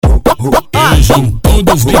Sejam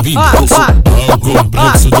todos bem-vindos ao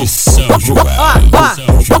complexo de São João.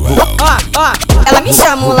 Ela me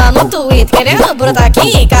chamou lá no Twitter, querendo brotar aqui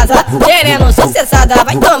em casa, querendo sucessada,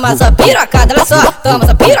 vai tomar sua pirocada. Olha só, toma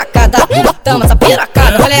essa pirocada, toma essa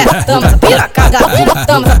pirocada, mulher, toma essa pirocada,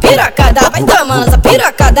 toma essa pirocada, vai tomando essa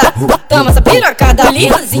pirocada, toma essa pirocada.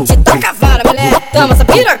 Lianzinho te taca a vara, mulher, toma essa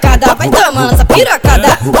pirocada, vai tomando essa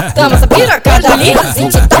pirocada, toma essa pirocada. Lianzinho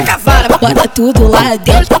te taca a vara. Bota tudo lá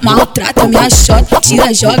dentro, maltrata minha xota,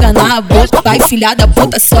 tira, joga na boca, vai filha da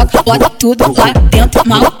puta, soca. Bota tudo lá dentro,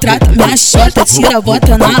 maltrata minha xota, tira,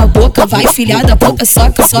 bota na boca, vai filha da puta,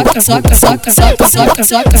 soca, soca, soca, soca, soca, soca,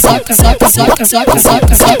 soca, soca, soca, soca, soca,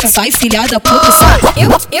 soca, soca, vai filha da puta, soca.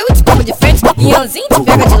 Eu te pego de frente, Lianzinho te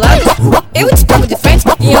pega de lado. Eu te pego de frente,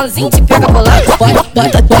 Lianzinho te pega bolado. Bota,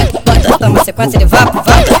 bota, bota, bota, toma sequência, ele vai pro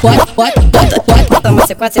vapo. bota, bota, bota, bota, Toma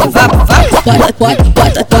sequência, ele vai pro vapo. bota, bota,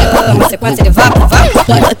 bota, bota, Toma sequência, ele vai pro vapo.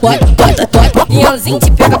 bota, bota, bota, bota. Lianzinho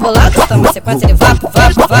te pega bolado. Toma sequência, ele vai pro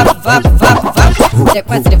vapo, vapo, vapo, vapo, vapo.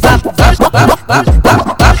 Sequência, ele vai pro vapo, vapo, vapo,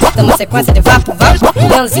 vapo, vapo. Toma sequência, ele vai pro vapo.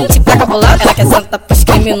 Lianzinho te pega bolado. Ela quer sentar pros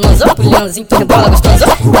criminosos. O Lianzinho tu rebola gostoso.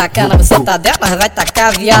 Tacar na buceta dela, vai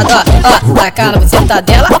tacar viado, ó. Tacar na buceta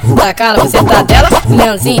dela, tacar na buceta dela.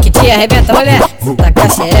 Lianzinho que te arrebenta, mulher. Taca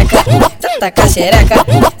xereca, taca xereca,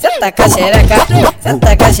 taca xereca,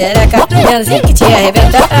 taca xereca. Lianzinho que te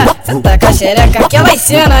arrebenta, taca xereca. Aquela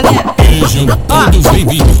cena, né? Sejam todos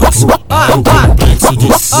bem-vindos ao complexo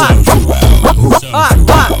de São João.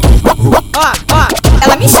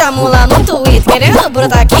 Ela me chamou lá no Twitter, querendo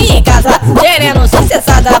brotar aqui em casa, querendo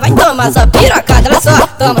sucessada, vai tomar sua pirocada. Olha só,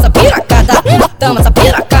 toma essa pirocada, toma essa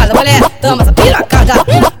pirocada, mulher, toma essa pirocada,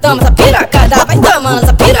 toma essa pirocada, vai tomando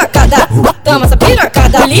essa pirocada, toma essa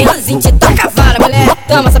pirocada. Lianzinho te taca a vara, mulher,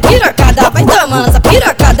 toma essa pirocada, vai tomando essa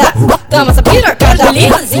pirocada, toma essa pirocada.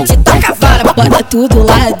 Lianzinho te taca a vara. Bota tudo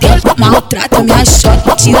lá dentro, maltrata minha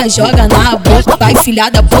xota, tira, joga na boca, vai filha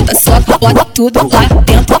da puta, soca. Bota tudo lá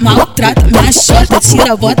dentro, maltrata minha xota,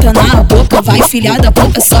 tira, bota na boca, vai filha da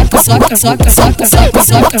puta, soca, soca, soca, soca, soca,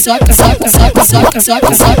 soca, soca, soca, soca, soca,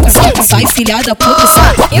 soca, soca, soca, vai filha da puta,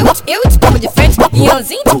 soca. Eu te pego de frente,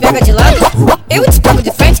 Lianzinho te pega de lado. Eu te pego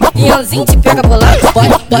de frente, Lianzinho te pega bolado.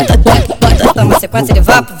 Bota, bota, bota, bota, Toma sequência, ele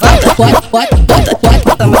vai pro vapo. bota, bota, bota,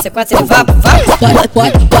 bota, Toma sequência, ele vai pro vapo. bota,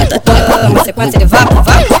 bota, bota, bota, Toma sequência, ele vai pro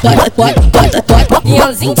vapo. bota, bota, bota, bota.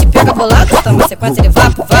 Lianzinho te pega bolado. Toma sequência, ele vai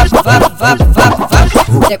pro vapo, vapo, vapo, vapo,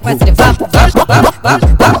 vapo. Sequência, ele vai pro vapo, vapo, vapo,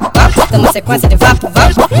 vapo, vapo. Toma sequência, ele vai pro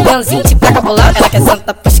vapo. Lianzinho te pega bolado. Ela quer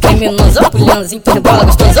sentar pros criminosos. O Lianzinho tu rebola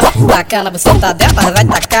gostoso. Tacar na buceta dela, vai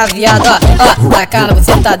tacar viado, ó. Tacar na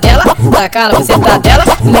buceta dela, tacar na buceta dela.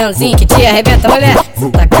 Lianzinho que te arrebenta, mulher.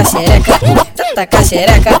 Taca xereca, taca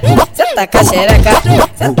xereca, taca xereca,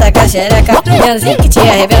 taca xereca. Lianzinho que te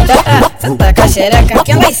arrebenta, taca xereca.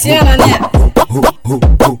 Aquela cena, né?